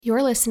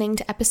You're listening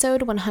to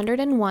episode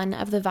 101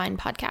 of the Vine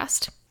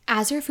podcast.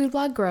 As your food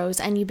blog grows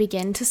and you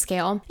begin to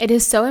scale, it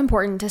is so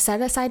important to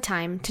set aside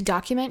time to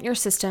document your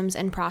systems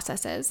and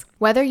processes.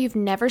 Whether you've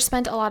never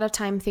spent a lot of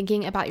time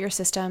thinking about your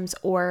systems,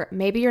 or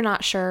maybe you're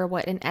not sure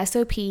what an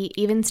SOP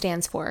even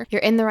stands for,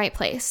 you're in the right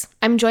place.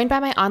 I'm joined by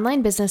my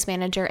online business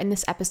manager in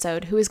this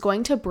episode who is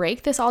going to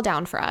break this all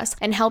down for us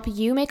and help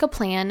you make a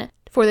plan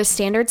for the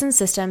standards and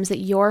systems that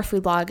your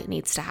food blog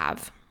needs to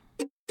have.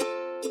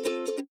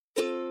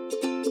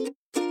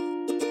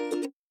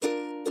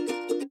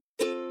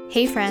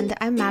 Hey friend,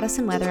 I'm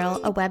Madison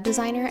Wetherill, a web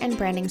designer and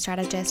branding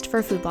strategist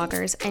for food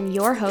bloggers and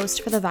your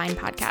host for the Vine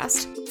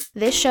podcast.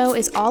 This show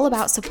is all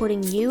about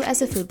supporting you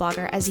as a food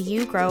blogger as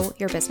you grow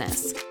your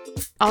business.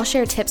 I'll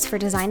share tips for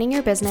designing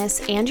your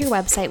business and your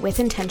website with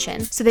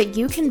intention so that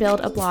you can build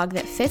a blog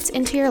that fits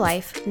into your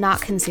life,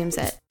 not consumes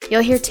it.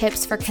 You'll hear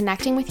tips for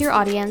connecting with your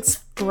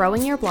audience,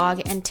 growing your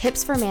blog, and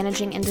tips for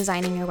managing and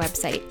designing your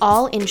website,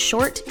 all in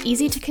short,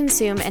 easy to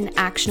consume, and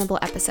actionable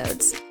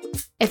episodes.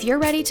 If you're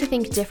ready to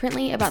think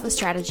differently about the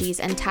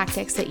strategies and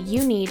tactics that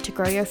you need to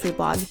grow your food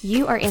blog,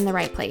 you are in the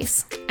right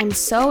place. I'm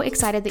so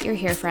excited that you're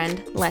here,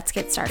 friend. Let's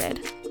get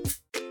started.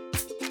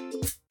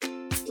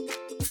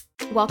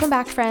 Welcome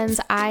back, friends.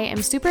 I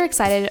am super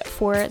excited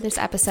for this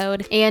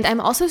episode, and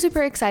I'm also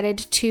super excited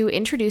to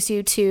introduce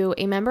you to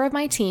a member of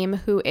my team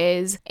who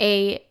is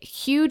a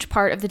huge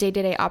part of the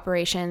day-to-day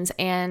operations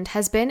and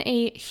has been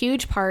a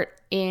huge part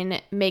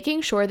in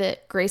making sure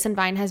that Grace and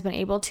Vine has been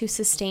able to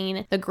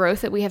sustain the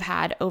growth that we have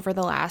had over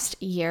the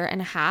last year and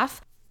a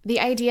half. The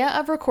idea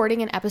of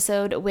recording an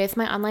episode with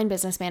my online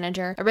business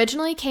manager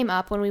originally came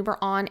up when we were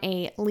on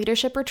a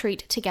leadership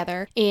retreat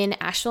together in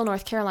Asheville,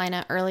 North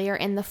Carolina earlier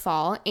in the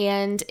fall,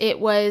 and it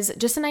was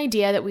just an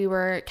idea that we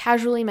were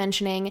casually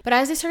mentioning. But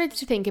as I started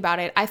to think about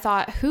it, I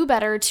thought, who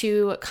better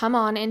to come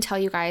on and tell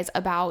you guys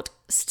about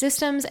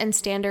systems and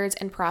standards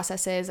and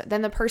processes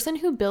than the person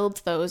who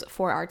builds those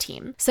for our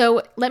team.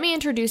 So let me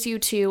introduce you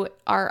to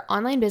our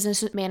online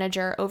business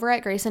manager over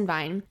at Grace and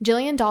Vine.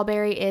 Jillian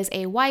Dolberry is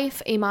a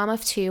wife, a mom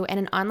of two, and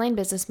an online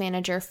business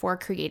manager for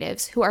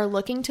creatives who are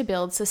looking to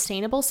build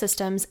sustainable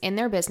systems in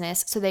their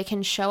business so they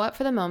can show up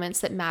for the moments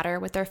that matter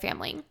with their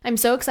family. I'm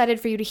so excited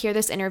for you to hear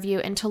this interview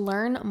and to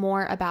learn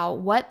more about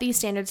what these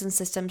standards and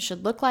systems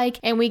should look like.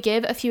 And we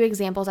give a few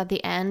examples at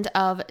the end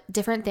of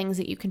different things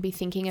that you can be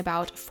thinking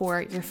about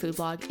for your food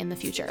blog in the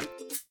future.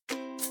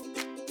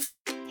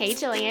 Hey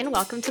Jillian,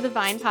 welcome to the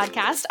Vine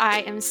podcast.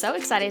 I am so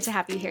excited to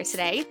have you here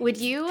today. Would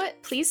you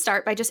please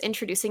start by just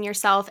introducing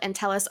yourself and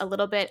tell us a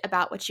little bit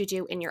about what you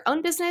do in your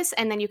own business,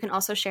 and then you can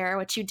also share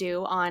what you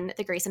do on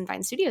the Grace and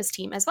Vine Studios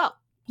team as well.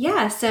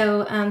 Yeah,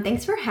 so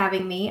thanks for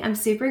having me. I'm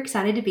super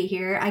excited to be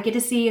here. I get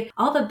to see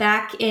all the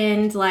back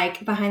end,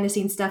 behind the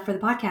scenes stuff for the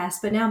podcast,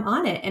 but now I'm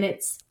on it and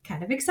it's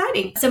kind of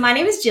exciting. So my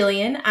name is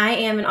Jillian. I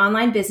am an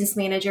online business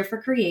manager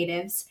for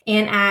creatives.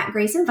 And at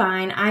Grace and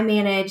Vine, I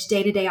manage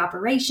day-to-day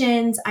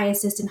operations. I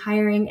assist in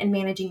hiring and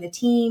managing the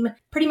team,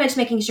 pretty much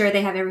making sure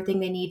they have everything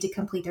they need to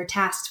complete their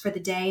tasks for the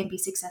day and be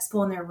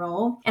successful in their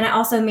role. And I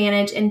also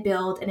manage and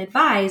build and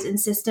advise in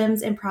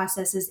systems and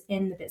processes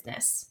in the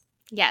business.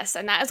 Yes,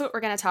 and that is what we're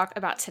going to talk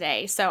about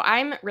today. So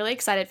I'm really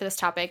excited for this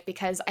topic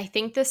because I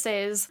think this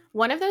is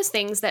one of those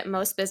things that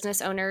most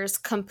business owners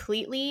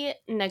completely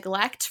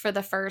neglect for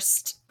the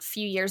first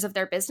few years of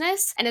their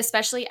business. And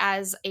especially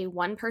as a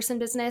one-person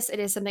business, it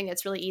is something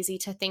that's really easy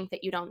to think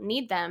that you don't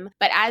need them.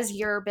 But as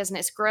your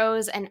business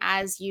grows and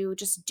as you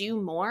just do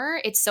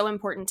more, it's so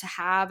important to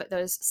have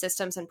those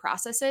systems and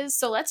processes.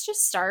 So let's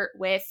just start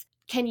with,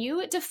 can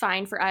you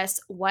define for us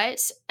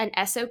what an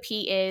SOP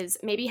is,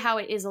 maybe how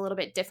it is a little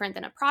bit different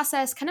than a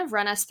process, kind of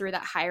run us through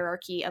that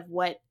hierarchy of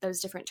what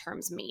those different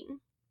terms mean?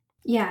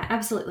 Yeah,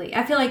 absolutely.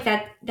 I feel like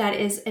that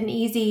is an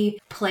easy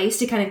place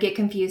to kind of get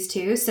confused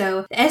too.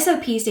 So the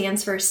SOP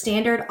stands for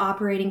Standard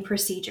Operating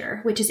Procedure,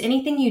 which is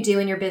anything you do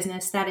in your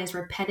business that is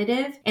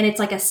repetitive, and it's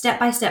like a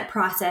step-by-step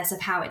process of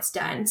how it's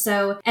done.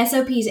 So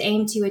SOPs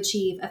aim to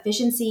achieve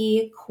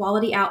efficiency,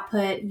 quality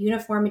output,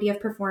 uniformity of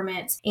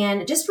performance,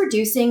 and just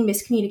reducing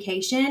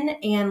miscommunication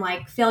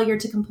and failure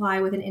to comply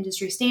with an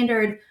industry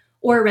standard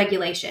or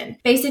regulation.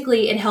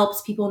 Basically, it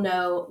helps people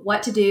know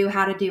what to do,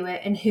 how to do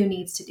it, and who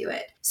needs to do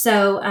it.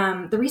 So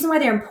the reason why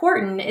they're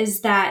important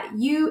is that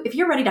if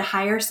you're ready to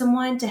hire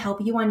someone to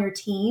help you on your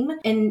team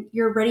and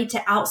you're ready to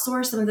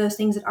outsource some of those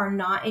things that are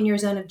not in your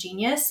zone of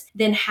genius,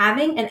 then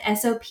having an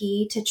SOP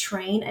to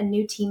train a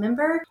new team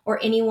member or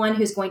anyone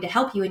who's going to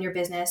help you in your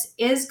business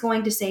is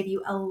going to save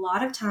you a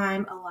lot of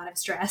time, a lot of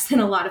stress,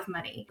 and a lot of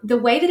money. The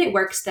way that it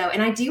works though,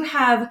 and I do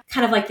have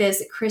kind of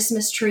this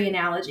Christmas tree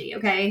analogy,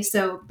 okay?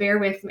 So bear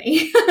with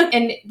me.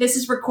 And this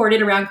is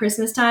recorded around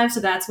Christmas time, so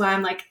that's why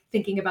I'm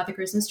thinking about the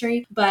Christmas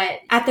tree. But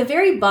at the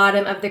very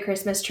bottom of the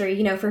Christmas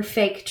tree, for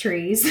fake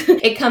trees,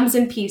 it comes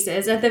in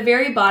pieces. At the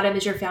very bottom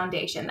is your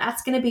foundation.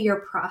 That's going to be your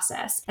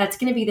process. That's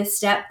going to be the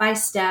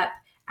step-by-step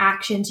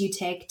actions you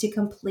take to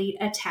complete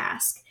a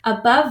task.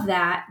 Above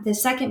that, the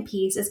second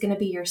piece is going to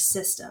be your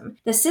system.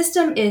 The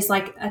system is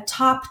like a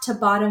top to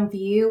bottom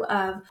view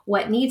of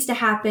what needs to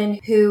happen,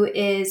 who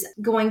is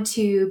going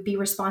to be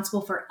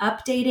responsible for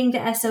updating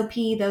the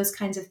SOP, those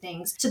kinds of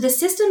things. So the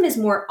system is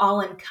more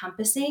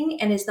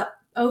all-encompassing and is the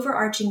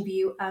overarching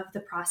view of the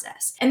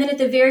process. And then at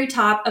the very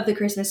top of the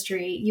Christmas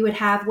tree, you would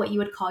have what you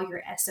would call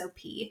your SOP.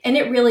 And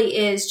it really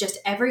is just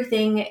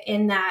everything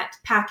in that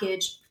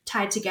package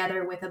tied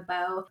together with a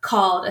bow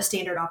called a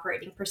standard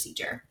operating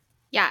procedure.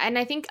 Yeah, and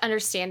I think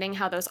understanding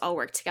how those all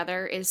work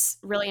together is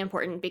really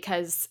important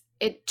because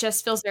it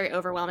just feels very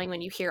overwhelming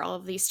when you hear all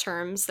of these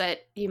terms that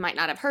you might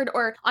not have heard,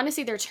 or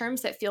honestly, they're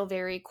terms that feel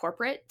very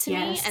corporate to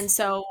me. And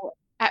so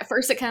at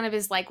first it kind of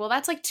is like, well,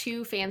 that's like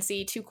too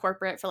fancy, too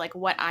corporate for like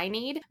what I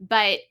need.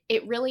 But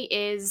it really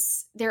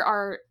is, there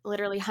are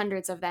literally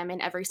hundreds of them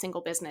in every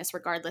single business,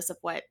 regardless of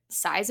what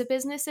size of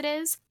business it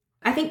is.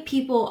 I think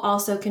people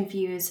also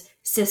confuse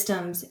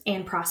systems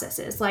and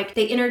processes. Like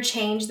they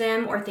interchange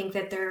them or think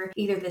that they're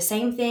either the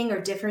same thing or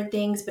different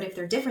things. But if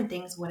they're different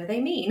things, what do they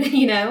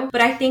mean?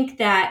 But I think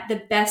that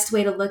the best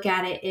way to look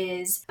at it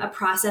is a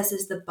process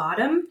is the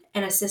bottom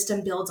and a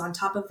system builds on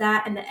top of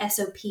that. And the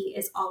SOP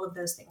is all of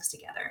those things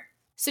together.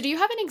 So do you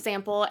have an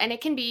example? And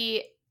it can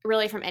be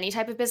really from any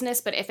type of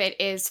business, but if it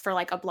is for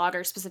like a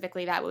blogger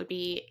specifically, that would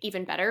be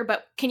even better.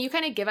 But can you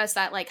kind of give us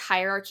that like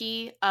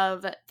hierarchy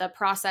of the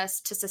process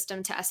to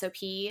system to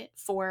SOP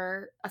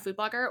for a food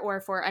blogger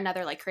or for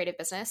another like creative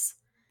business?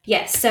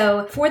 Yes.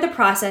 So for the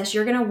process,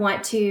 you're going to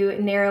want to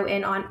narrow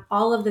in on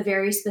all of the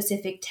very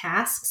specific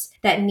tasks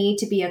that need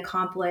to be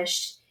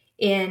accomplished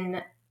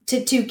to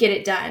get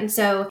it done.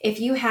 So if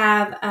you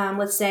have,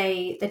 let's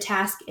say the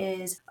task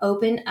is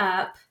open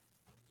up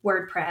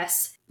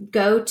WordPress,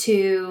 go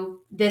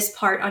to this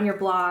part on your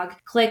blog,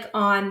 click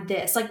on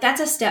this. Like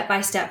that's a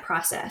step-by-step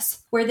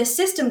process. Where the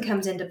system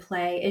comes into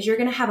play is you're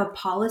going to have a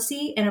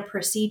policy and a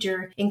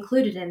procedure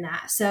included in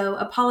that. So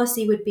a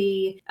policy would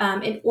be,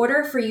 in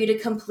order for you to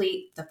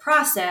complete the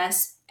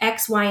process,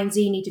 X, Y, and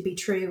Z need to be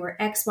true or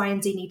X, Y,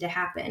 and Z need to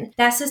happen.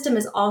 That system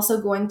is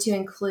also going to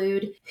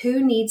include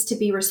who needs to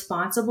be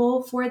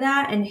responsible for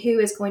that and who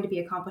is going to be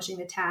accomplishing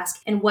the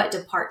task and what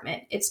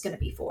department it's going to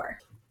be for.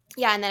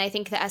 Yeah, and then I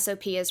think the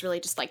SOP is really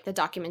just like the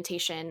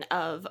documentation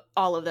of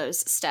all of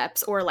those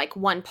steps or like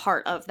one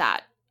part of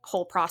that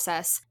whole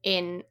process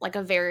in like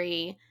a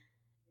very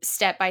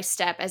step by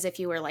step, as if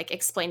you were like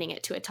explaining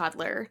it to a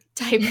toddler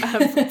type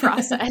of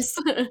process.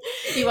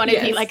 You want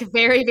to be like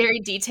very, very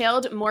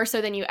detailed, more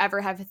so than you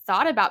ever have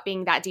thought about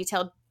being that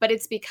detailed. But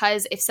it's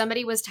because if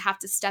somebody was to have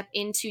to step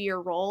into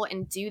your role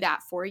and do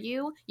that for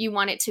you, you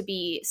want it to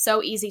be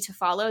so easy to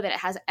follow that it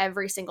has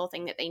every single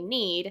thing that they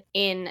need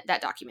in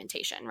that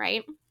documentation,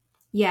 right?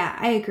 Yeah,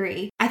 I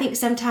agree. I think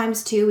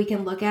sometimes too, we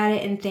can look at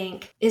it and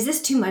think, is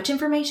this too much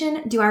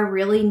information? Do I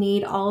really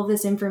need all of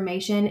this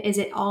information? Is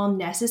it all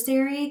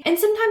necessary? And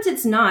sometimes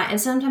it's not.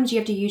 And sometimes you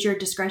have to use your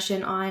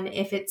discretion on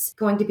if it's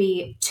going to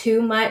be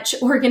too much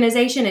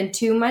organization and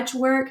too much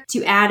work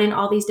to add in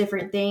all these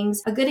different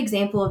things. A good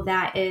example of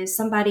that is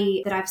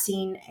somebody that I've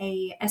seen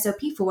a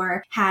SOP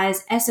for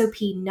has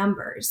SOP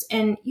numbers.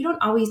 And you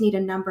don't always need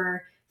a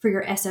number for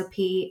your SOP.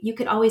 You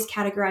could always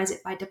categorize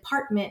it by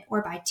department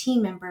or by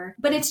team member,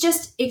 but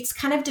it's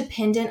kind of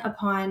dependent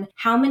upon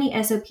how many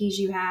SOPs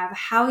you have,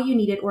 how you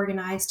need it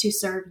organized to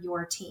serve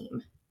your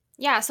team.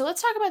 Yeah, so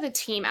let's talk about the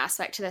team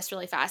aspect to this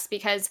really fast,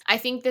 because I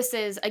think this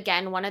is,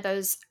 again, one of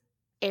those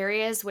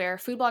areas where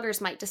food bloggers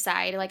might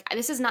decide like,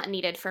 this is not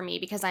needed for me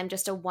because I'm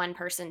just a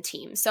one-person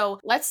team. So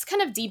let's kind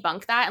of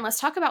debunk that and let's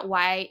talk about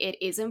why it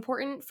is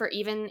important for,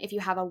 even if you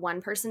have a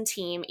one-person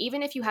team,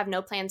 even if you have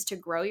no plans to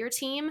grow your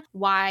team,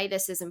 why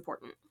this is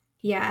important.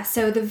 Yeah,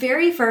 so the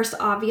very first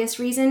obvious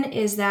reason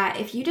is that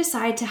if you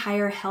decide to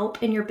hire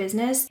help in your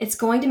business, it's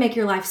going to make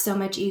your life so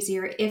much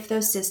easier if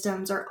those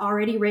systems are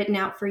already written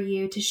out for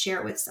you to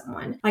share with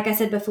someone. Like I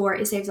said before,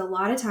 it saves a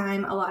lot of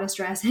time, a lot of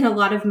stress, and a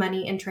lot of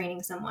money in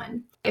training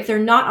someone. If they're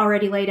not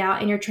already laid out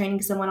and you're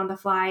training someone on the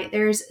fly,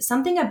 there's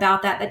something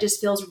about that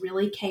just feels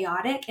really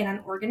chaotic and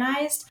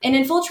unorganized. And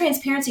in full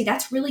transparency,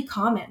 that's really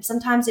common.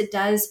 Sometimes it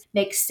does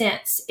make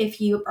sense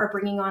if you are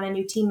bringing on a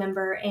new team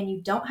member and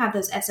you don't have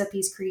those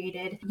SOPs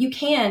created. You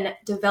can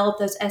develop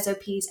those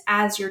SOPs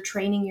as you're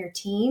training your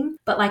team.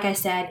 But like I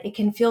said, it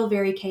can feel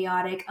very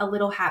chaotic, a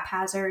little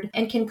haphazard,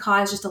 and can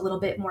cause just a little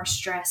bit more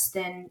stress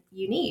than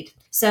you need.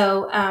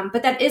 So,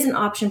 but that is an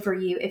option for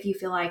you if you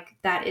feel like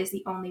that is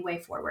the only way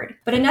forward.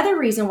 But another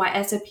reason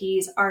why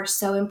SOPs are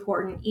so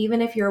important,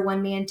 even if you're a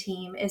one-man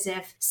team, is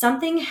if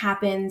something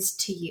happens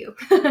to you.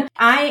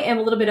 I am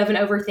a little bit of an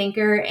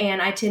overthinker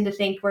and I tend to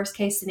think worst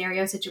case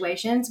scenario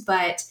situations,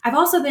 but I've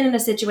also been in a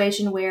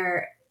situation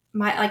where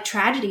my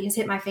tragedy has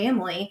hit my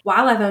family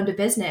while I've owned a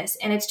business.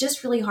 And it's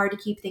just really hard to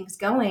keep things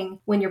going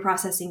when you're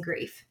processing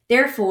grief.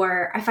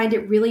 Therefore, I find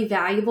it really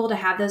valuable to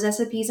have those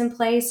SOPs in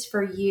place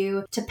for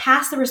you to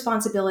pass the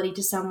responsibility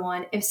to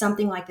someone if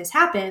something like this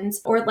happens,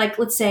 or like,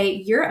 let's say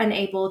you're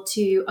unable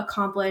to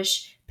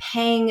accomplish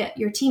paying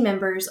your team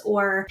members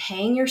or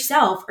paying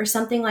yourself or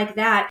something like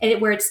that, and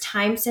where it's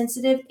time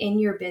sensitive in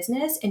your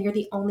business and you're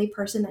the only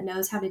person that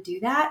knows how to do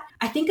that,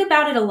 I think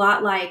about it a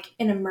lot like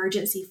an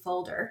emergency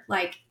folder.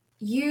 Like,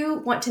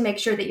 you want to make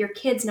sure that your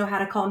kids know how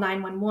to call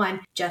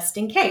 911 just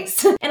in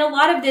case. And a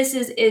lot of this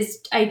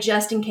is a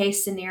just in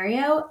case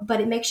scenario,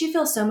 but it makes you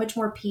feel so much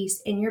more peace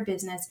in your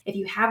business. If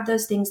you have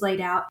those things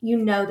laid out, you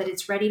know that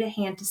it's ready to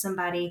hand to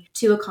somebody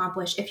to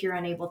accomplish if you're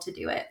unable to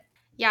do it.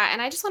 Yeah,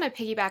 and I just want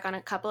to piggyback on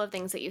a couple of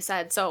things that you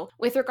said. So,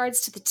 with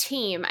regards to the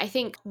team, I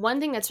think one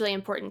thing that's really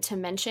important to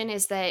mention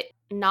is that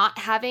not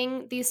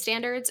having these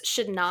standards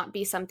should not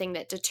be something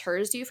that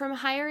deters you from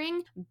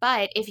hiring.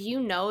 But if you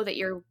know that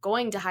you're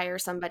going to hire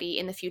somebody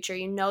in the future,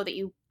 you know that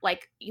you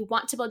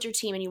want to build your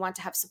team and you want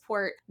to have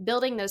support,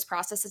 building those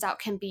processes out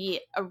can be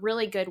a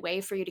really good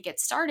way for you to get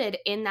started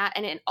in that.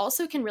 And it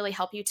also can really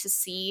help you to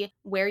see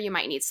where you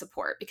might need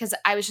support. Because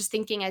I was just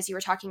thinking as you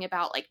were talking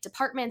about like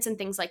departments and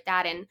things like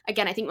that. And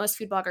again, I think most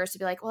food bloggers would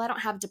be like, well, I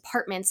don't have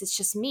departments, it's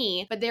just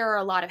me. But there are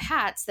a lot of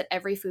hats that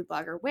every food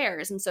blogger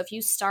wears. And so if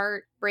you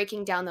start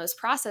breaking down those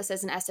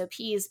processes and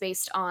SOPs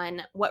based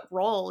on what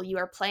role you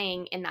are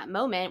playing in that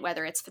moment,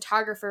 whether it's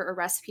photographer or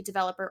recipe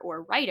developer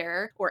or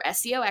writer or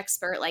SEO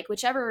expert, like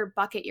whichever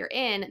bucket you're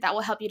in, that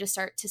will help you to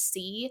start to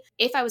see,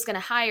 if I was going to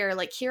hire,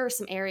 like here are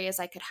some areas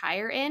I could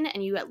hire in,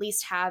 and you at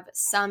least have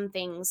some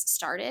things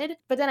started.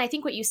 But then I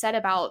think what you said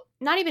about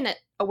not even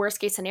a worst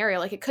case scenario,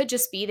 like it could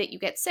just be that you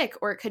get sick,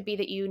 or it could be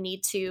that you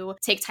need to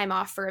take time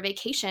off for a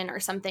vacation or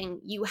something.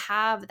 You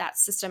have that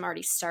system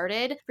already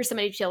started for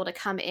somebody to be able to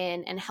come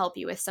in and help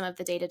you with some of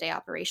the day-to-day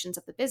operations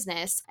of the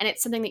business. And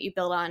it's something that you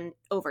build on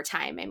over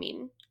time. I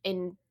mean,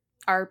 in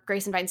our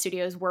Grace and Vine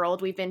Studios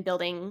world, we've been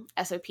building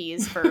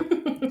SOPs for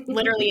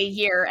literally a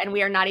year, and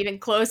we are not even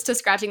close to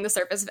scratching the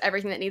surface of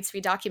everything that needs to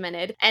be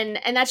documented. And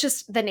that's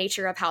just the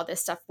nature of how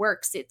this stuff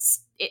works. It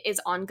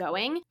is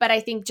ongoing, but I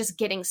think just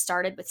getting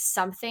started with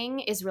something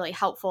is really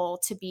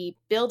helpful to be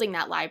building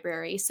that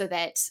library so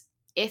that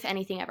if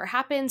anything ever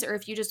happens, or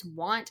if you just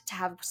want to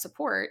have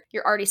support,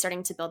 you're already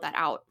starting to build that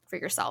out for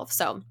yourself.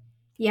 So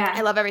yeah,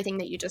 I love everything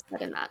that you just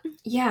said in that.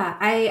 Yeah,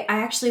 I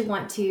actually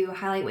want to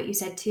highlight what you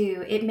said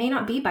too. It may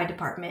not be by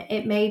department.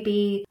 It may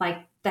be like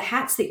the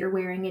hats that you're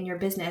wearing in your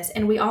business.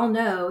 And we all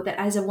know that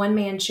as a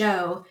one-man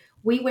show,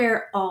 we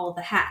wear all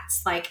the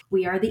hats. Like,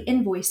 we are the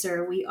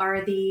invoicer, we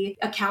are the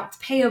accounts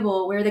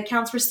payable, we're the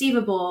accounts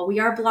receivable, we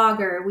are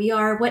blogger, we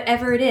are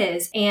whatever it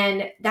is.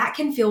 And that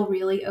can feel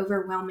really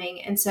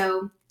overwhelming. And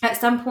so at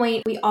some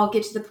point, we all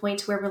get to the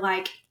point where we're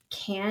like,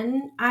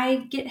 can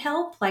I get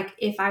help? Like,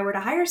 if I were to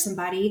hire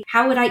somebody,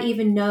 how would I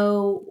even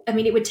know? I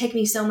mean, it would take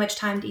me so much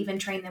time to even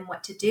train them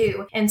what to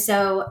do. And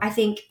so I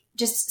think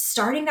just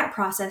starting that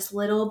process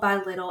little by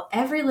little,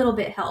 every little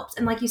bit helps.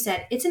 And like you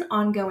said, it's an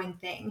ongoing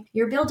thing.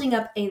 You're building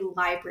up a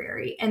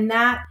library, and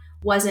that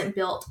wasn't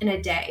built in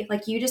a day.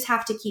 Like, you just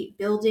have to keep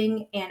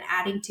building and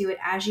adding to it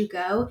as you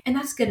go. And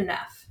that's good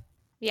enough.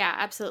 Yeah,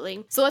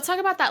 absolutely. So let's talk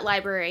about that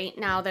library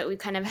now that we've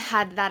kind of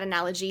had that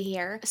analogy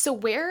here. So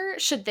where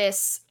should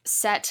this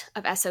set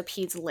of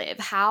SOPs live?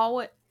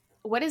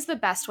 What is the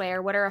best way,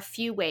 or what are a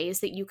few ways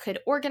that you could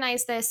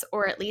organize this,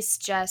 or at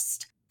least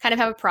just kind of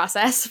have a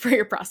process for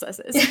your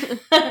processes?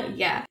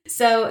 Yeah.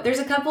 So there's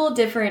a couple of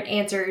different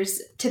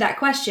answers to that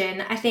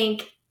question. I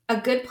think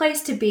a good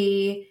place to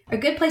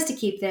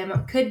keep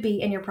them could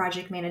be in your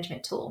project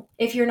management tool.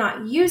 If you're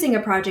not using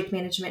a project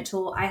management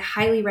tool, I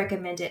highly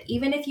recommend it.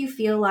 Even if you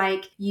feel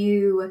like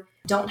you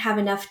don't have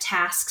enough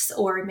tasks,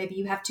 or maybe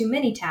you have too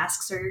many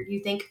tasks, or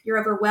you think you're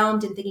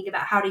overwhelmed in thinking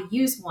about how to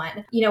use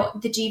one. You know,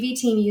 the GV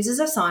team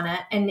uses Asana,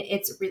 and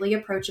it's really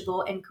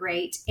approachable and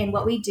great. And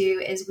what we do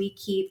is we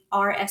keep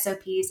our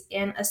SOPs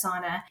in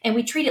Asana, and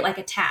we treat it like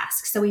a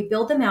task. So we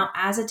build them out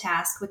as a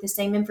task with the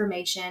same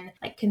information,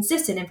 like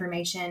consistent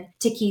information,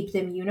 to keep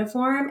them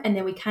uniform. And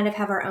then we kind of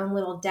have our own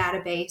little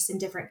database in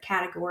different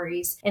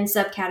categories and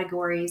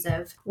subcategories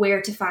of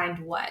where to find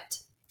what.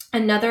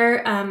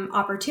 Another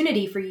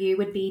opportunity for you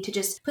would be to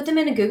just put them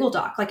in a Google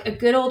Doc, like a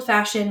good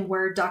old-fashioned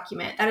Word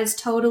document. That is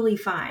totally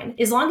fine.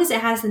 As long as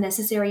it has the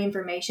necessary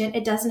information,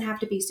 it doesn't have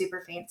to be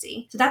super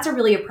fancy. So that's a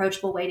really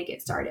approachable way to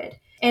get started.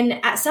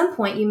 And at some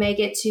point, you may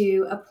get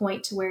to a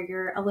point to where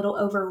you're a little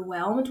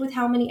overwhelmed with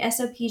how many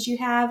SOPs you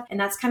have. And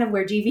that's kind of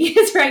where GV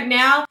is right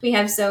now. We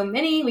have so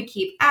many, we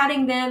keep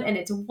adding them, and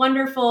it's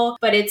wonderful.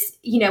 But it's,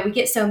 we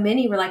get so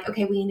many, we're like,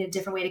 okay, we need a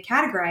different way to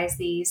categorize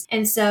these.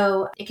 And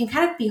so it can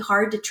kind of be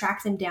hard to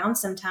track them down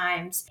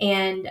sometimes.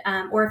 And,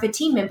 or if a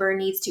team member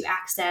needs to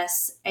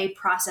access a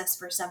process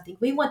for something,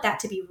 we want that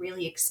to be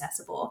really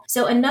accessible.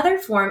 So another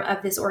form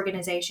of this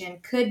organization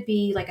could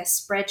be like a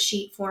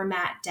spreadsheet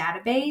format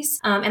database.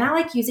 And I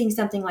like using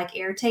something like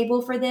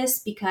Airtable for this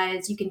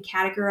because you can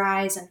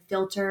categorize and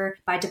filter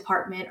by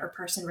department or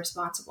person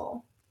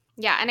responsible.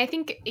 Yeah. And I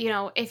think,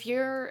 if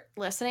you're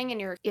listening and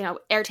you're,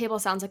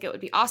 Airtable sounds like it would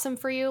be awesome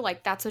for you,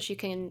 like that's what you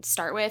can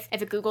start with.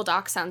 If a Google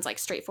Doc sounds like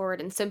straightforward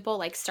and simple,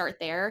 like start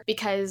there,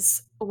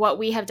 because what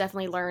we have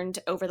definitely learned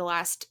over the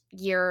last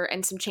year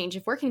and some change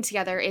of working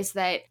together is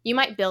that you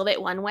might build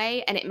it one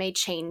way and it may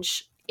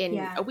change in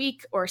Yeah. a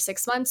week or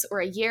 6 months or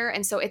a year.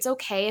 And so it's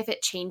okay if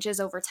it changes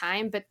over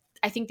time. But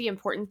I think the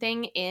important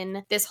thing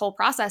in this whole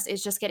process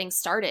is just getting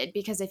started,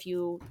 because if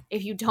you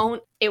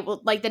don't, it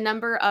will, like, the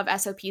number of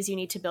SOPs you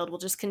need to build will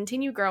just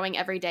continue growing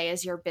every day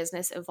as your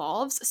business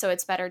evolves. So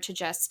it's better to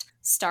just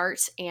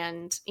start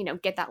and,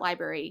 get that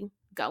library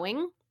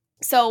going.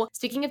 So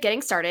speaking of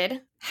getting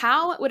started,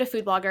 how would a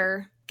food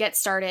blogger get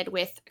started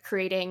with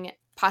creating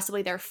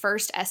possibly their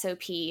first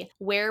SOP?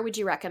 Where would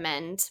you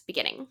recommend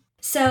beginning?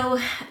 So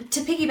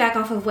to piggyback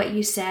off of what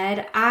you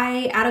said,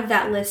 out of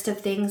that list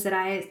of things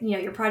that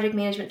your project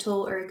management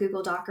tool or a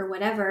Google Doc or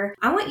whatever,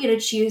 I want you to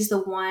choose the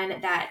one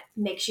that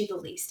makes you the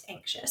least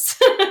anxious.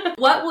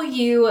 What will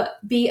you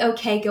be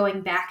okay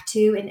going back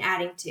to and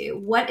adding to?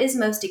 What is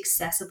most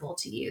accessible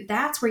to you?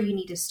 That's where you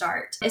need to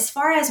start. As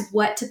far as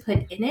what to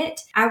put in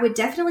it, I would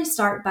definitely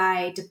start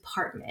by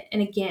department.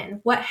 And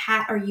again, what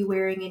hat are you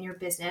wearing in your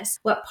business?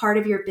 What part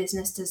of your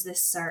business does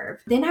this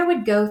serve? Then I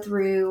would go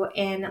through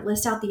and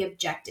list out the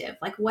objective.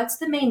 Like, what's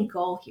the main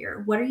goal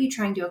here? What are you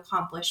trying to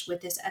accomplish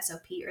with this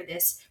SOP or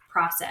this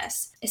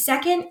process? A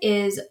second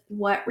is,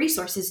 what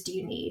resources do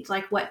you need?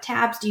 Like, what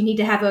tabs do you need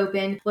to have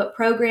open? What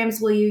programs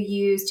will you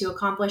use to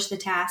accomplish the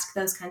task?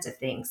 Those kinds of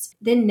things.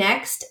 Then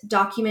next,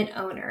 document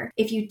owner.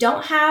 If you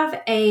don't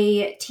have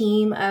a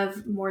team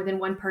of more than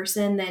one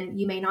person, then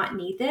you may not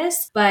need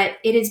this, but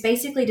it is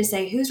basically to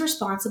say who's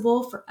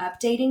responsible for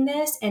updating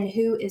this and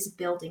who is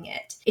building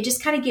it. It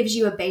just kind of gives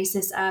you a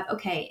basis of,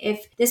 okay,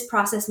 if this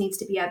process needs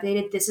to be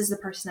updated, this is the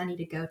person I need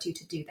to go to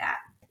do that.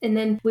 And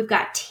then we've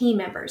got team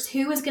members.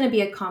 Who is going to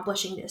be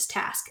accomplishing this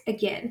task?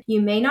 Again, you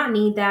may not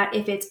need that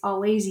if it's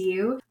always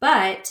you,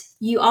 but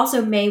you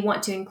also may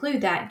want to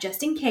include that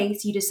just in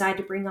case you decide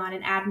to bring on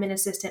an admin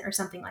assistant or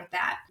something like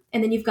that.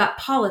 And then you've got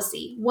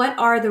policy. What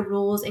are the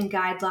rules and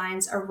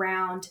guidelines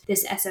around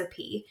this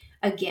SOP?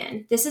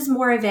 Again, this is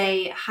more of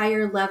a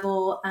higher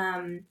level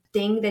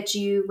thing that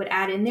you would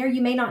add in there.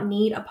 You may not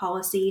need a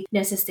policy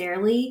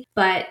necessarily,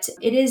 but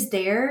it is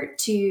there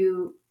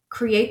to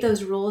create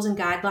those rules and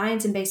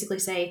guidelines and basically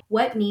say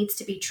what needs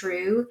to be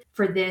true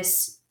for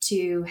this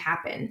to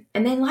happen.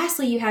 And then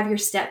lastly, you have your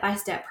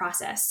step-by-step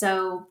process.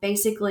 So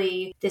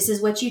basically, this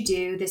is what you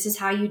do, this is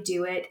how you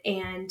do it,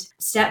 and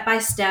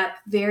step-by-step,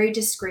 very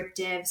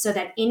descriptive, so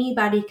that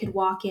anybody could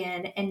walk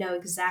in and know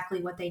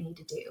exactly what they need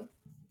to do.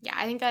 Yeah,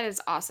 I think that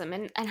is awesome.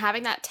 And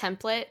having that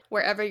template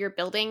wherever you're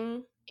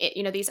building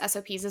it, these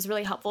SOPs is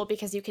really helpful,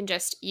 because you can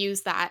just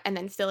use that and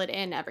then fill it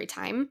in every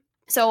time.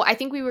 So I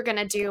think we were going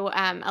to do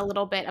a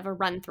little bit of a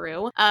run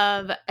through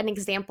of an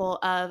example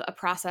of a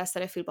process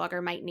that a food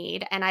blogger might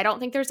need. And I don't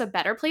think there's a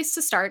better place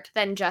to start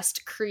than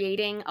just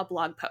creating a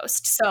blog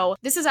post. So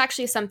this is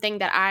actually something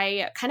that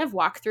I kind of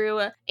walk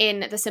through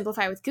in the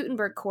Simplify with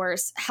Gutenberg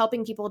course,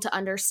 helping people to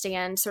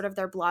understand sort of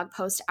their blog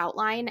post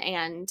outline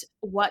and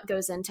what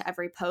goes into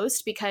every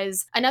post.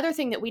 Because another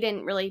thing that we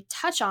didn't really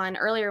touch on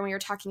earlier when we were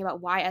talking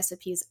about why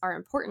SOPs are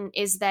important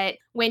is that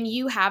when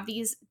you have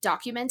these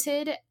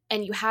documented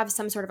and you have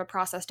some sort of a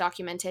process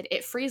documented,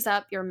 it frees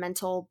up your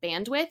mental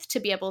bandwidth to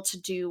be able to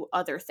do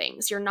other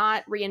things. You're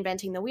not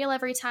reinventing the wheel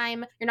every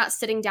time. You're not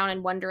sitting down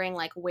and wondering,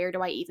 like, where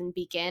do I even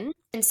begin?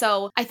 And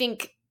so I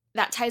think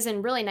that ties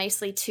in really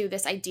nicely to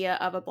this idea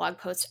of a blog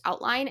post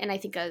outline. And I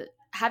think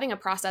having a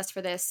process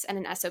for this and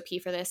an SOP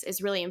for this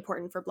is really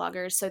important for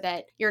bloggers, so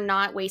that you're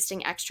not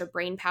wasting extra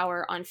brain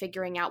power on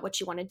figuring out what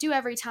you want to do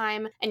every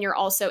time. And you're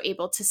also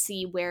able to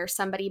see where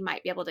somebody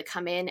might be able to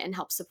come in and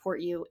help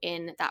support you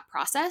in that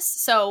process.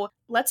 So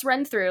let's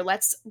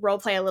role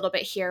play a little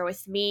bit here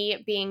with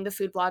me being the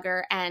food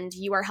blogger, and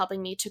you are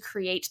helping me to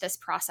create this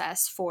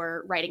process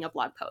for writing a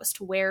blog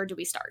post. Where do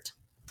we start?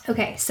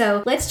 Okay,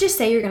 so let's just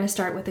say you're going to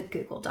start with a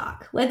Google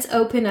Doc. Let's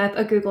open up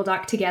a Google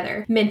Doc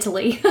together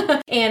mentally.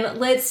 And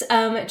let's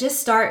just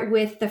start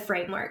with the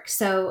framework.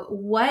 So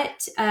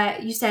what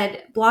you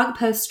said, blog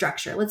post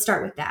structure. Let's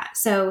start with that.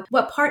 So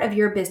what part of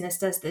your business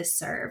does this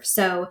serve?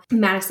 So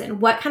Madison,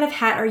 what kind of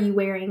hat are you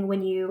wearing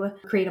when you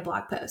create a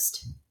blog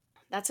post?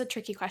 That's a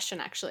tricky question,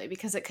 actually,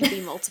 because it could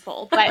be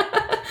multiple. But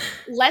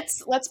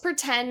let's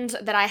pretend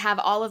that I have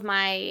all of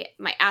my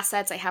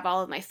assets. I have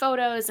all of my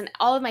photos and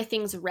all of my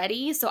things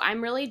ready. So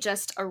I'm really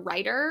just a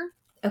writer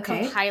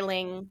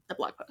compiling the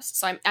blog post.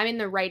 So I'm in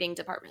the writing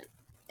department.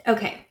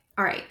 Okay.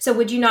 All right. So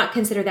would you not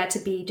consider that to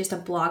be just a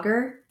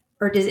blogger?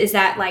 Or is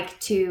that like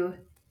to...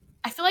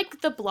 I feel like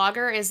the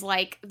blogger is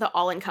like the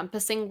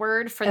all-encompassing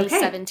word for these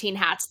 17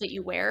 hats that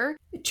you wear.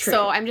 True.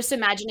 So I'm just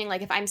imagining,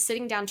 like, if I'm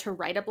sitting down to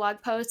write a blog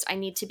post, I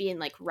need to be in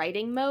like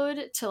writing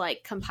mode to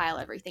like compile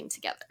everything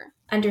together.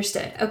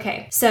 Understood.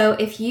 Okay. So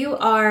if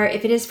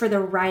it is for the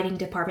writing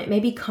department,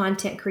 maybe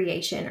content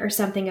creation or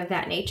something of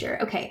that nature.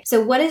 Okay.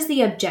 So what is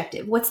the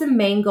objective? What's the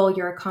main goal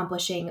you're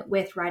accomplishing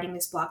with writing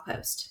this blog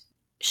post?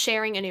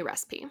 Sharing a new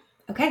recipe.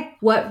 Okay.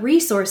 What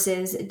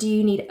resources do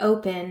you need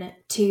open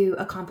to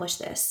accomplish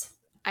this?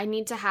 I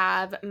need to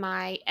have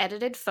my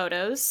edited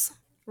photos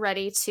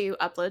ready to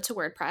upload to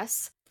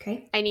WordPress.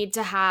 Okay. I need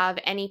to have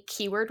any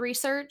keyword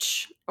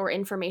research or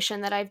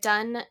information that I've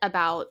done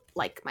about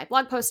like my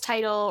blog post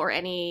title or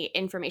any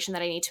information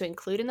that I need to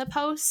include in the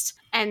post.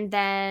 And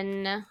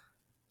then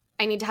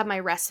I need to have my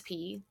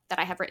recipe that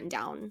I have written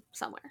down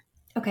somewhere.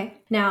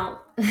 Okay.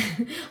 Now,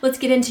 let's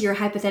get into your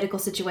hypothetical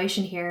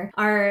situation here.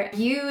 Are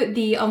you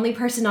the only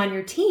person on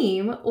your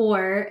team,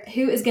 or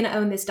who is going to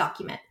own this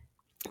document?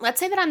 Let's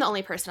say that I'm the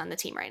only person on the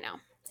team right now.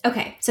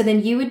 Okay, so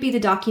then you would be the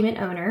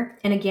document owner.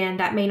 And again,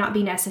 that may not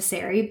be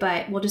necessary,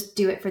 but we'll just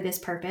do it for this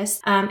purpose.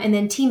 And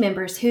then team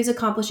members, who's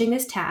accomplishing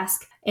this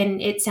task?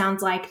 And it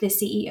sounds like the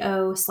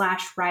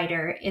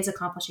CEO/writer is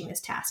accomplishing this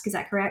task. Is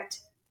that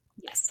correct?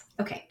 Yes.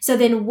 Okay, so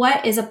then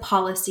what is a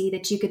policy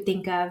that you could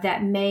think of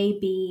that may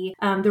be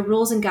the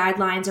rules and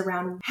guidelines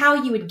around how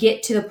you would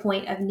get to the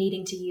point of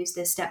needing to use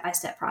this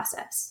step-by-step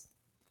process?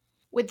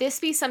 Would this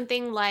be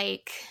something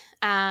like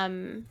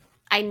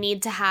I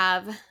need to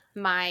have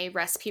my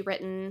recipe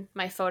written,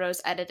 my photos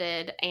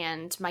edited,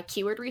 and my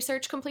keyword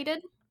research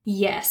completed?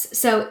 Yes.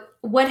 So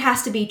what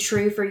has to be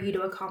true for you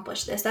to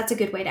accomplish this? That's a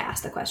good way to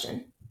ask the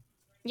question.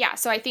 Yeah,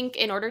 so I think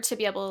in order to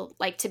be able,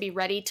 like, to be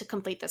ready to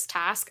complete this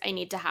task, I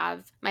need to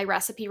have my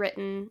recipe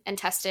written and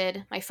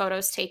tested, my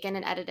photos taken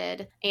and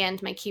edited,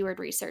 and my keyword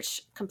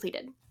research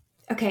completed.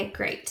 Okay,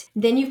 great.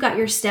 Then you've got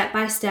your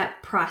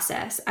step-by-step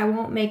process. I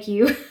won't make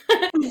you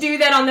do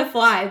that on the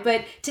fly,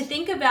 but to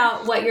think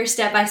about what your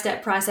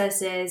step-by-step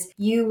process is,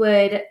 you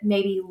would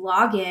maybe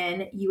log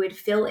in, you would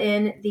fill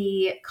in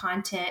the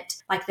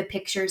content, like the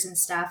pictures and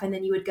stuff, and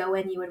then you would go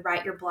in, you would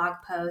write your blog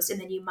post, and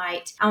then you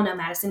might, I don't know,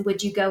 Madison,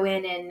 would you go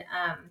in and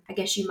I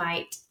guess you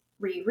might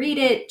reread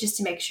it just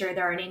to make sure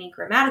there aren't any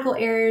grammatical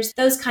errors,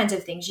 those kinds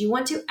of things. You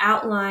want to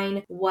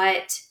outline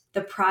what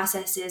the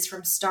process is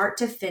from start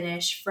to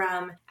finish,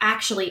 from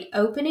actually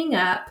opening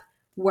up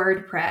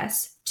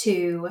WordPress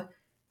to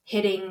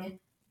hitting,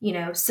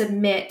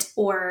 submit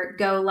or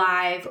go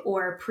live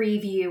or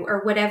preview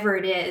or whatever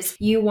it is.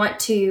 You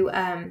want to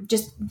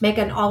just make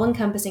an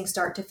all-encompassing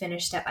start to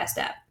finish step by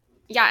step.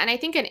 Yeah, and I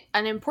think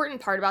an important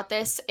part about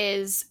this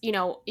is,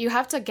 you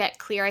have to get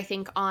clear, I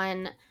think,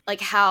 on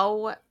like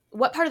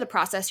what part of the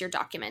process you're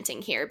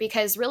documenting here,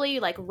 because really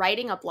like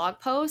writing a blog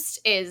post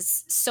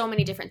is so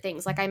many different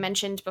things. Like I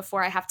mentioned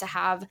before, I have to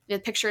have the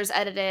pictures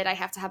edited, I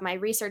have to have my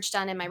research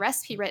done and my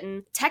recipe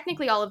written.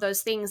 Technically, all of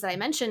those things that I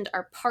mentioned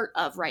are part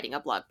of writing a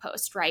blog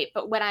post, right?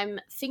 But when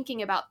I'm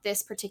thinking about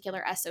this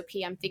particular SOP,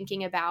 I'm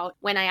thinking about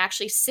when I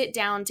actually sit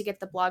down to get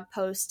the blog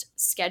post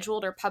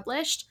scheduled or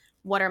published,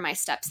 what are my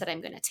steps that I'm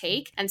going to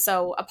take? And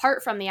so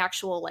apart from the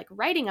actual like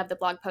writing of the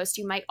blog post,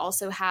 you might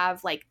also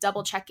have like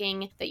double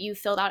checking that you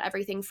filled out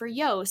everything for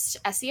Yoast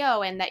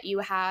SEO, and that you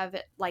have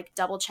like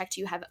double checked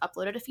you have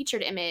uploaded a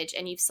featured image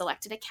and you've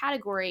selected a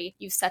category,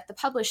 you've set the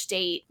publish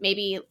date.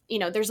 Maybe,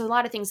 there's a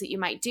lot of things that you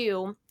might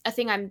do. A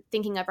thing I'm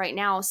thinking of right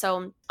now.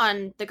 So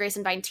on the Grace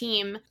and Vine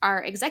team,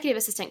 our executive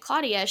assistant,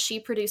 Claudia, she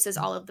produces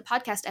all of the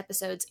podcast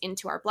episodes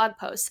into our blog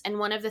posts. And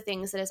one of the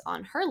things that is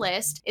on her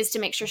list is to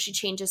make sure she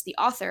changes the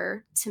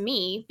author to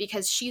me,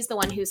 because she's the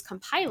one who's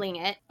compiling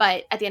it.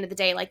 But at the end of the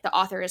day, like the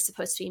author is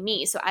supposed to be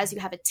me. So as you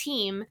have a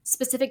team,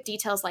 specific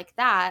details like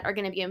that are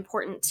going to be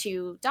important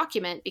to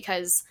document,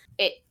 because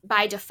it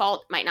by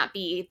default might not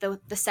be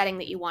the setting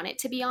that you want it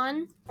to be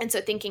on. And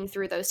so thinking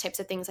through those types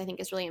of things, I think,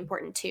 is really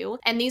important too.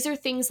 And these are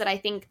things that I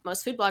think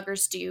most food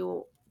bloggers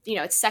do.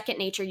 It's second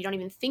nature. You don't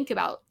even think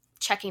about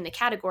checking the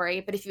category.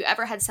 But if you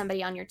ever had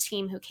somebody on your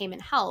team who came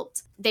and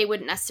helped, they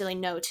wouldn't necessarily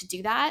know to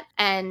do that.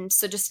 And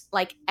so just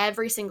like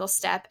every single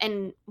step.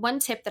 And one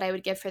tip that I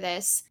would give for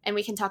this, and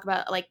we can talk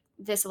about like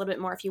this a little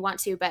bit more if you want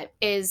to, but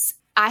is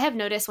I have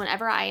noticed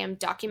whenever I am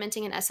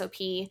documenting an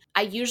SOP,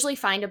 I usually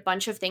find a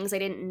bunch of things I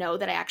didn't know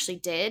that I actually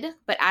did.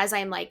 But as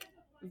I'm like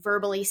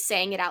verbally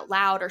saying it out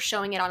loud or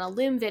showing it on a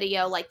Loom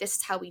video, like this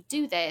is how we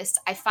do this,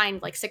 I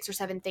find like 6 or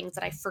 7 things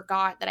that I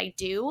forgot that I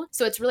do.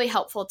 So it's really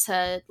helpful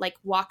to like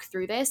walk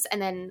through this,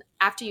 and then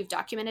after you've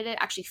documented it,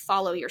 actually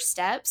follow your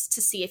steps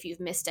to see if you've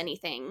missed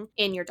anything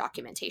in your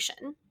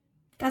documentation.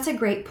 That's a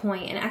great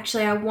point. And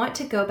actually, I want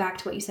to go back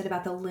to what you said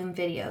about the Loom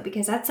video,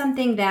 because that's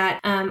something that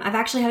I've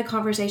actually had a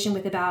conversation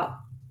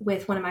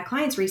with one of my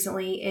clients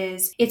recently.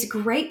 Is it's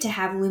great to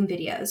have Loom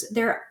videos.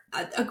 They're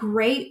a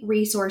great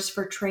resource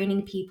for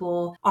training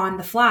people on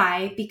the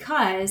fly,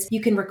 because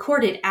you can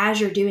record it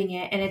as you're doing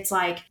it. And it's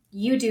like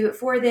you do it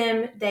for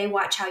them, they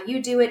watch how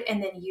you do it,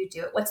 and then you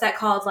do it. What's that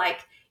called?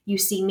 Like you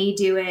see me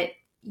do it,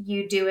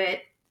 you do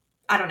it.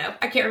 I don't know.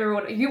 I can't remember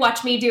what, you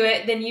watch me do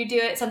it, then you do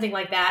it, something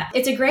like that.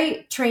 It's a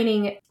great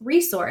training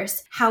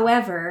resource.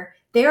 However,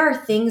 there are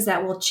things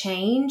that will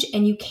change,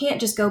 and you can't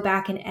just go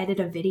back and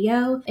edit a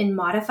video and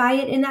modify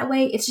it in that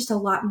way. It's just a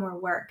lot more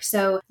work.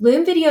 So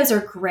Loom videos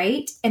are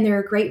great and they're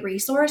a great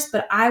resource,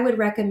 but I would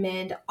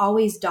recommend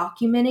always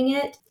documenting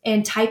it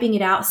and typing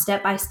it out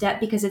step by step,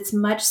 because it's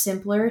much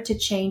simpler to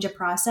change a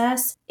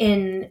process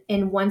in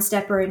one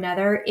step or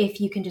another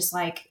if you can just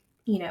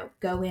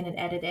go in and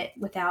edit it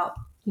without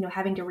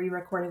having to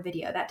re-record a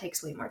video. That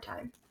takes way more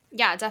time.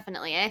 Yeah,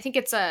 definitely. And I think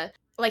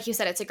like you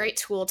said, it's a great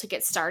tool to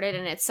get started,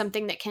 and it's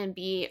something that can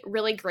be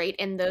really great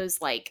in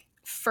those like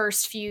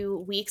first few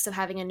weeks of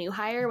having a new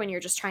hire when you're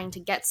just trying to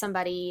get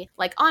somebody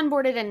like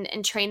onboarded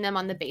and train them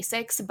on the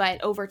basics.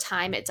 But over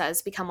time, it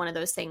does become one of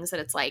those things that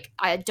it's like,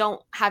 I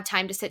don't have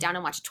time to sit down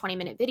and watch a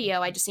 20-minute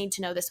video. I just need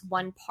to know this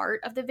one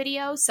part of the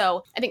video.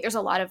 So I think there's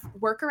a lot of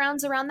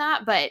workarounds around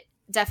that, but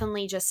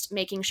definitely just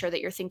making sure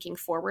that you're thinking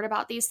forward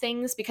about these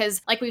things, because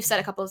like we've said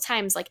a couple of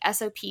times, like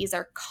SOPs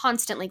are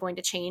constantly going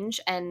to change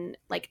and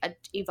like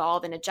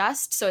evolve and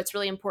adjust. So it's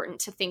really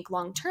important to think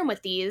long term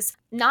with these,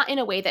 not in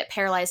a way that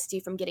paralyzes you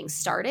from getting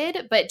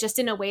started, but just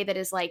in a way that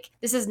is like,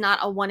 this is not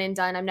a one and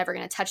done, I'm never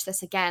going to touch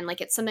this again.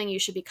 Like it's something you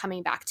should be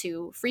coming back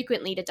to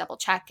frequently to double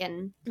check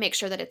and make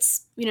sure that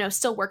it's,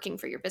 still working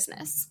for your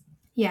business.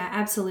 Yeah,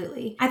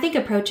 absolutely. I think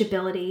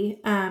approachability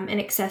and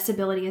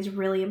accessibility is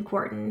really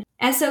important.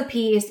 SOP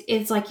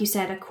is, like you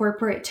said, a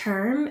corporate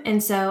term.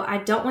 And so I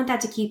don't want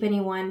that to keep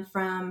anyone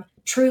from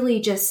truly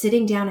just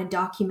sitting down and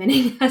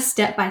documenting a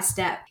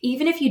step-by-step.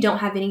 Even if you don't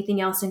have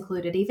anything else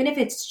included, even if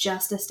it's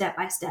just a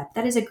step-by-step,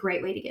 that is a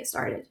great way to get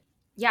started.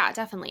 Yeah,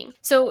 definitely.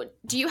 So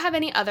do you have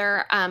any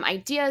other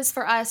ideas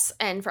for us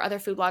and for other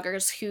food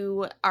bloggers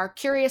who are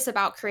curious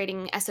about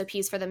creating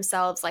SOPs for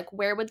themselves? Like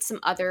where would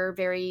some other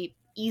very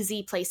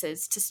easy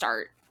places to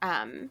start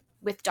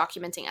with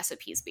documenting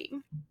SOPs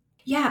be?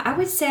 Yeah, I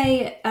would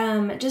say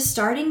just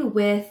starting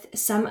with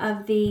some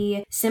of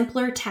the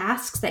simpler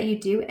tasks that you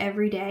do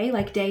every day,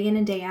 like day in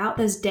and day out,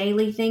 those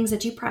daily things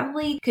that you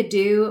probably could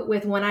do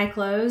with one eye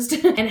closed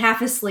and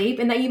half asleep,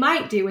 and that you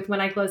might do with one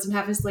eye closed and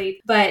half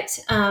asleep. But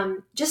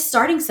just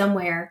starting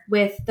somewhere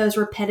with those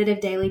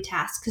repetitive daily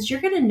tasks, because you're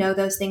going to know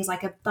those things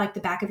like the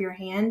back of your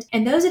hand.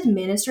 And those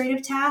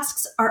administrative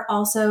tasks are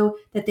also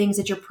the things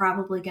that you're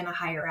probably going to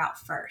hire out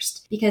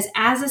first. Because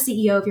as a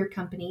CEO of your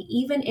company,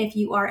 even if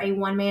you are a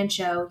one-man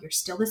show, you're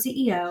still the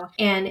CEO,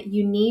 and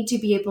you need to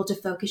be able to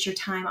focus your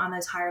time on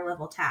those higher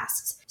level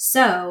tasks.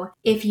 So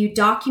if you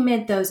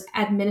document those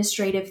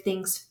administrative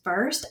things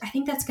first, I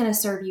think that's going to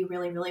serve you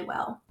really, really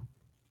well.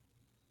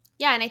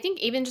 Yeah, and I think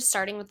even just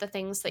starting with the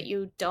things that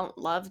you don't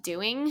love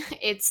doing,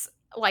 it's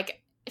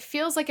like, it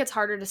feels like it's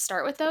harder to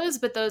start with those,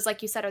 but those,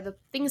 like you said, are the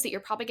things that you're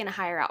probably going to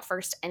hire out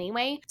first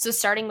anyway. So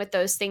starting with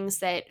those things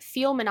that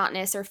feel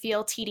monotonous or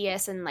feel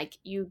tedious and like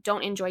you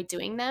don't enjoy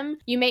doing them,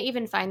 you may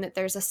even find that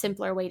there's a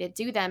simpler way to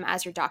do them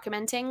as you're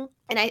documenting.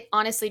 And I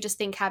honestly just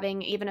think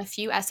having even a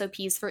few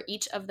SOPs for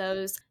each of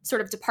those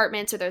sort of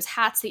departments or those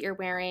hats that you're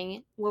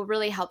wearing will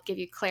really help give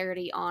you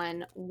clarity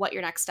on what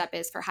your next step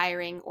is for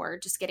hiring or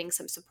just getting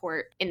some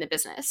support in the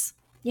business.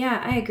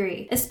 Yeah, I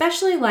agree.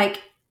 Especially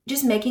like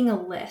just making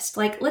a list.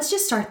 Like, let's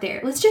just start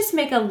there. Let's just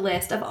make a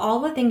list of all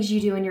the things you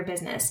do in your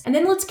business. And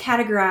then let's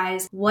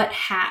categorize what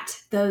hat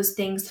those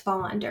things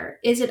fall under.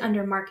 Is it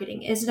under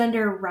marketing? Is it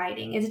under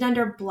writing? Is it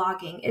under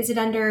blogging? Is it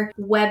under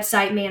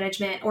website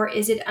management? Or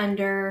is it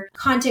under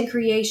content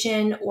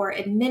creation or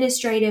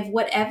administrative?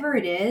 Whatever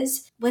it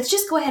is, let's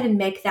just go ahead and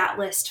make that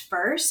list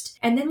first.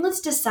 And then let's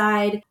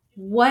decide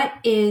what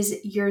is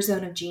your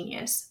zone of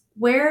genius.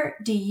 Where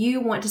do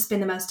you want to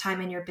spend the most time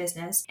in your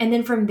business? And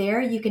then from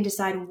there, you can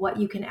decide what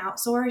you can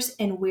outsource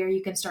and where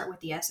you can start with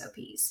the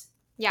SOPs.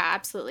 Yeah,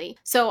 absolutely.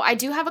 So I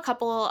do have a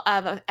couple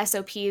of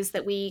SOPs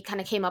that we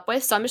kind of came up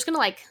with. So I'm just going to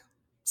like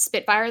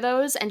spitfire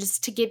those and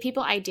just to give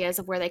people ideas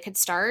of where they could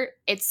start.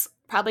 It's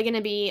probably going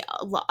to be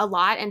a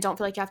lot and don't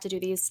feel like you have to do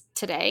these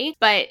today,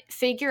 but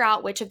figure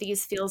out which of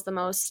these feels the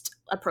most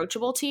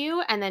approachable to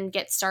you and then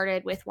get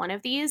started with one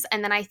of these.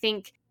 And then I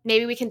think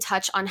maybe we can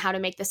touch on how to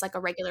make this like a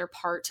regular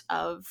part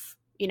of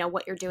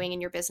what you're doing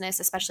in your business,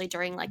 especially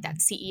during like that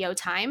CEO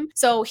time.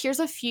 So here's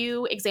a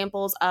few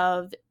examples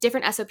of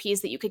different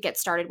SOPs that you could get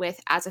started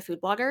with as a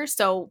food blogger.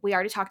 So we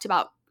already talked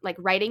about like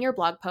writing your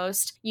blog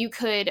post. You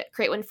could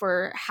create one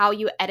for how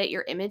you edit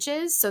your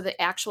images. So the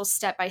actual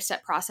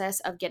step-by-step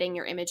process of getting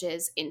your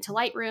images into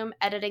Lightroom,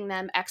 editing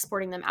them,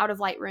 exporting them out of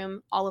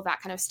Lightroom, all of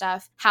that kind of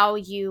stuff. How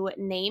you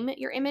name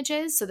your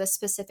images. So the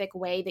specific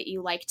way that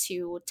you like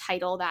to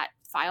title that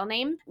file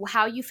name,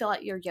 how you fill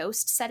out your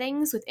Yoast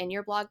settings within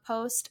your blog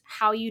post,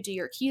 how you do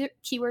your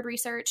keyword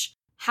research,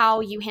 how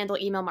you handle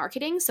email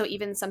marketing. So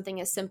even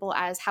something as simple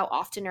as how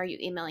often are you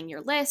emailing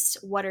your list?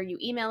 What are you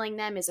emailing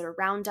them? Is it a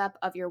roundup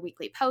of your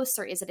weekly posts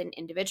or is it an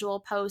individual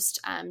post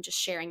just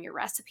sharing your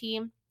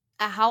recipe?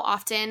 How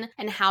often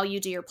and how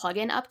you do your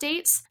plugin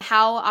updates.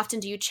 How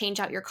often do you change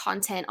out your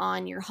content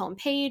on your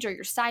homepage or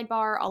your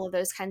sidebar, all of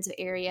those kinds of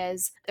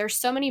areas. There's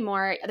so many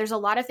more. There's a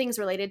lot of things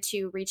related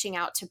to reaching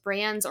out to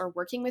brands or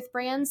working with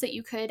brands that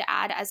you could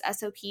add as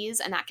SOPs.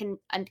 And that can,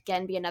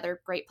 again, be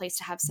another great place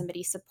to have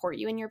somebody support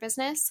you in your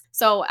business.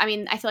 So, I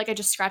mean, I feel like I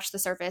just scratched the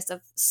surface of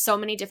so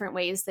many different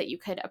ways that you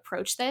could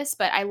approach this.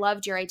 But I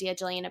loved your idea,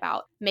 Jillian,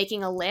 about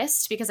making a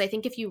list, because I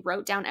think if you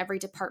wrote down every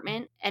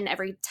department and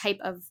every type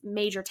of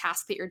major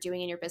task that you're doing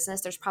in your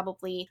business, there's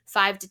probably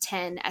 5 to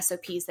 10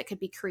 SOPs that could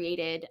be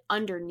created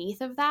underneath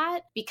of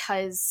that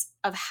because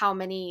of how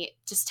many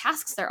just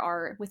tasks there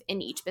are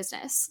within each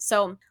business.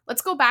 So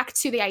let's go back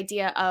to the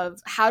idea of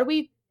how do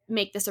we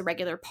make this a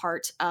regular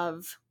part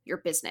of your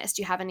business?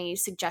 Do you have any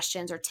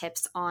suggestions or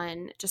tips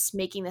on just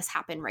making this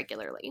happen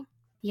regularly?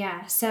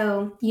 Yeah.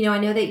 So, I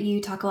know that you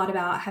talk a lot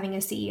about having a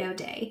CEO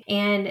day,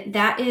 and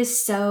that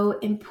is so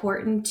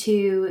important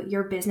to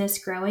your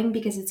business growing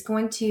because it's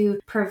going to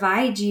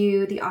provide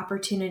you the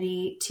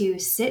opportunity to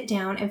sit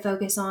down and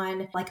focus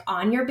on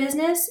your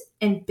business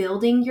and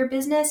building your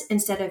business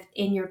instead of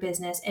in your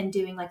business and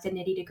doing the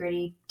nitty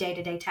gritty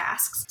day-to-day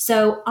tasks.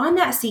 So on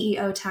that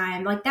CEO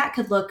time, that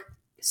could look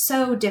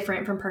so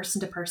different from person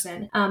to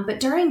person. But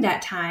during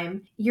that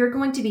time, you're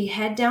going to be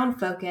head down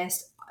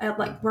focused,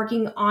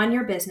 working on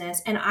your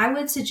business. And I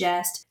would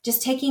suggest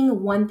just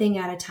taking one thing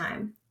at a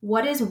time.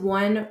 What is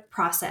one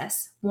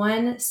process,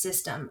 one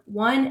system,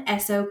 one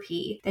SOP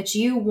that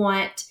you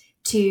want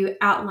to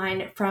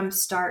outline from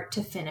start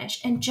to finish,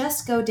 and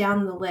just go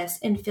down the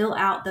list and fill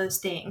out those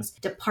things: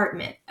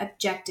 department,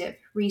 objective,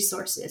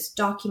 resources,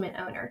 document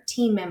owner,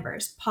 team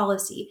members,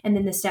 policy, and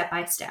then the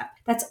step-by-step.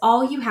 That's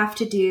all you have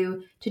to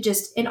do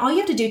and all you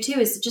have to do too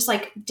is just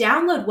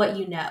download what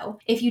you know.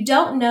 If you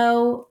don't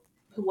know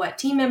what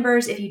team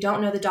members, if you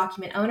don't know the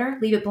document owner,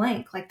 leave it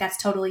blank. That's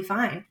totally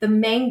fine. The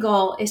main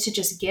goal is to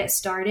just get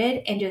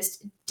started and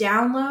just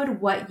download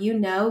what you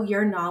know,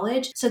 your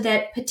knowledge, so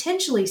that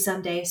potentially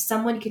someday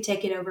someone could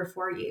take it over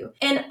for you.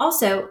 And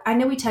also, I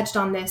know we touched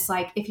on this,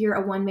 if you're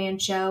a one-man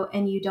show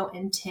and you don't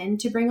intend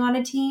to bring on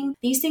a team,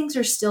 these things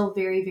are still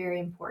very, very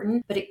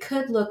important, but it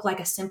could look like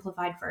a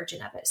simplified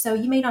version of it. So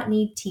you may not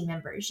need team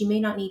members. You may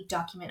not need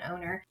document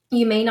owner.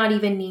 You may not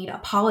even need a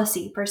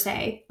policy per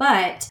se,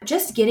 but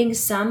just getting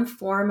some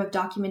form of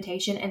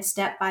documentation and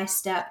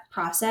step-by-step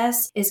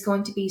process is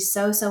going to be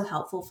so, so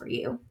helpful for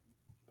you.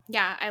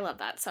 Yeah, I love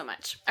that so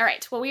much. All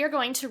right. Well, we are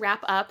going to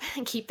wrap up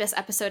and keep this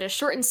episode as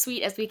short and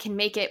sweet as we can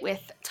make it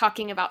with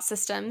talking about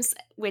systems,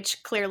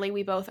 which clearly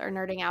we both are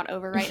nerding out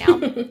over right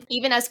now.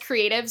 Even as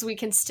creatives, we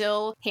can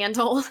still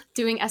handle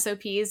doing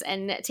SOPs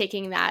and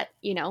taking that,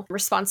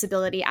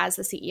 responsibility as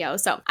the CEO.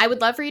 So I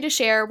would love for you to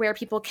share where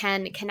people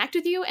can connect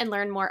with you and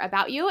learn more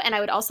about you. And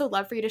I would also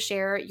love for you to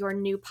share your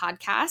new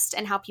podcast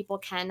and how people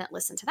can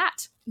listen to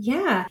that.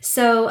 Yeah.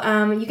 So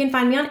you can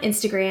find me on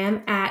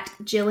Instagram at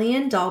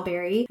Jillian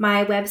Dolberry.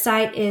 My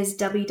website is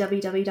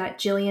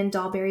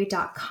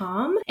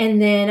www.jilliandolberry.com.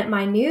 And then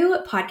my new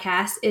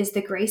podcast is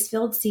The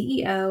Grace-Filled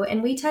CEO.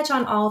 And we touch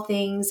on all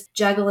things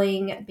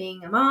juggling,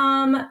 being a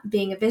mom,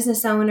 being a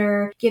business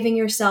owner, giving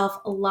yourself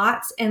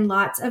lots and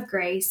lots of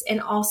grace, and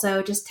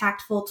also just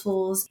tactful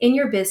tools in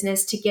your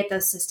business to get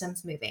those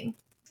systems moving.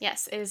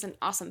 Yes, it is an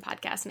awesome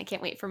podcast, and I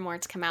can't wait for more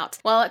to come out.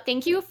 Well,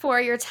 thank you for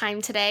your time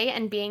today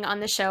and being on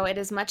the show. It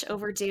is much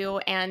overdue.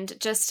 And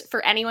just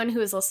for anyone who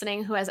is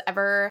listening who has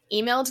ever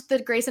emailed the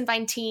Grace and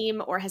Vine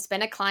team or has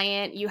been a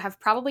client, you have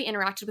probably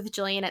interacted with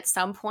Jillian at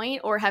some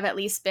point or have at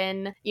least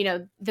been,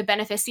 the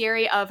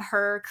beneficiary of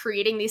her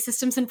creating these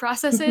systems and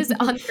processes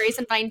on the Grace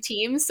and Vine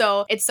team.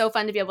 So it's so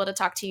fun to be able to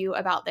talk to you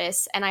about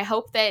this. And I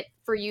hope that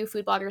for you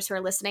food bloggers who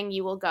are listening,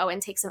 you will go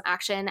and take some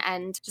action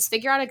and just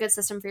figure out a good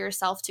system for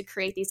yourself to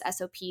create these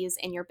SOPs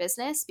in your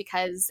business,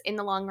 because in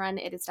the long run,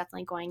 it is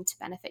definitely going to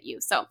benefit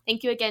you. So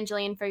thank you again,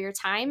 Jillian, for your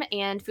time,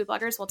 and food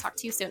bloggers, we'll talk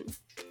to you soon.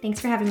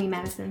 Thanks for having me,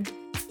 Madison.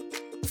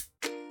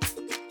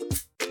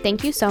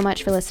 Thank you so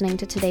much for listening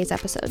to today's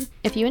episode.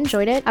 If you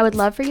enjoyed it, I would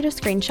love for you to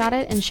screenshot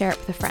it and share it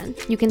with a friend.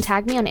 You can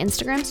tag me on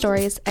Instagram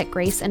stories at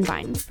Grace and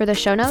Vine. For the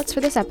show notes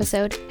for this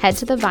episode, head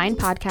to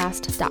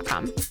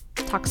thevinepodcast.com.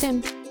 Talk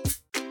soon.